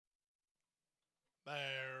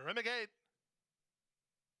They're in the gate.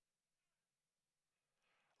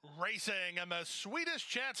 Racing and the Swedish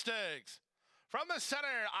Chant Stakes. From the center,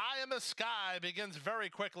 Eye in the Sky begins very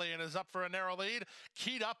quickly and is up for a narrow lead.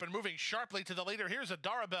 Keyed up and moving sharply to the leader. Here's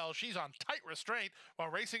Adarabelle. She's on tight restraint while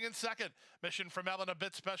racing in second. Mission from Ellen, a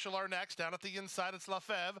bit special are next. Down at the inside, it's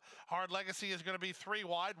Lafèvre. Hard Legacy is going to be 3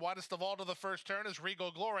 wide. Widest of all to the first turn is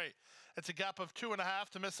Regal Glory. It's a gap of 2.5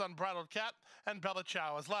 to Miss Unbridled Cat, and Bella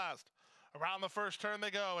Ciao is last. Around the first turn they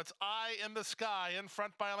go. It's Eye in the Sky in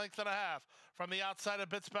front by a length and a half. From the outside, a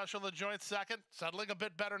bit special, the joint second. Settling a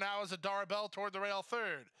bit better now is Adarabelle toward the rail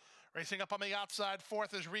third. Racing up on the outside,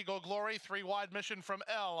 fourth is Regal Glory. 3 wide Mission from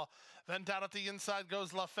L. Then down at the inside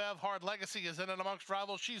goes Lafèvre. Hard Legacy is in and amongst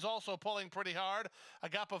rivals. She's also pulling pretty hard. A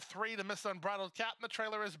gap of 3 to Miss Unbridled Cat, and the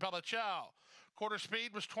trailer is Bella Ciao. Quarter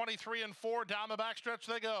speed was 23 and 4. Down the backstretch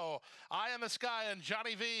they go. Eye in the Sky and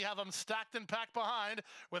Johnny V have them stacked and packed behind,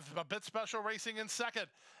 with a bit special racing in second.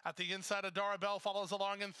 At the inside, Adarabelle follows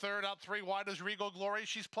along in third. Out 3 wide is Regal Glory.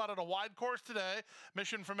 She's plotted a wide course today.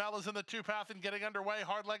 Mission from L is in the 2 path and getting underway.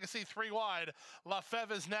 Hard Legacy 3 wide.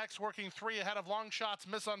 Lafèvre is next, working 3 ahead of long shots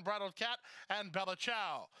Miss Unbridled Cat and Bella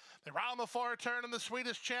Ciao. They round the far turn in the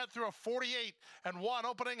Swedish Chant through a 48 and 1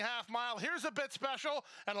 opening half mile. Here's a bit special,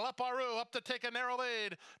 and Leparoux up to take a narrow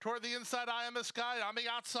lead toward the inside. Eye in the Sky on the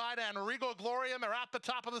outside, and Regal Glory, and they're at the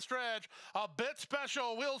top of the stretch. A bit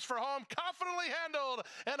special, wheels for home, confidently handled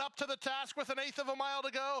and up to the task with 1/8 of a mile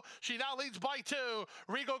to go. She now leads by 2.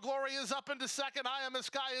 Regal Glory is up into second. Eye in the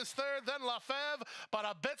Sky is third, then Lafèvre, but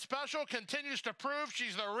a bit special continues to prove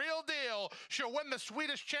she's the real deal. She'll win the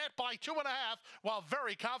Swedish Chant by 2.5 while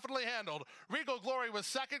very confidently handled. Regal Glory was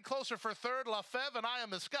second, closer for third. Lafèvre and Eye in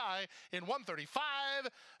the Sky in 1:35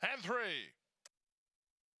 and 3.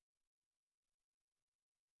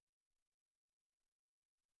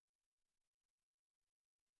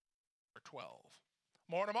 12.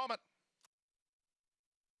 More in a moment.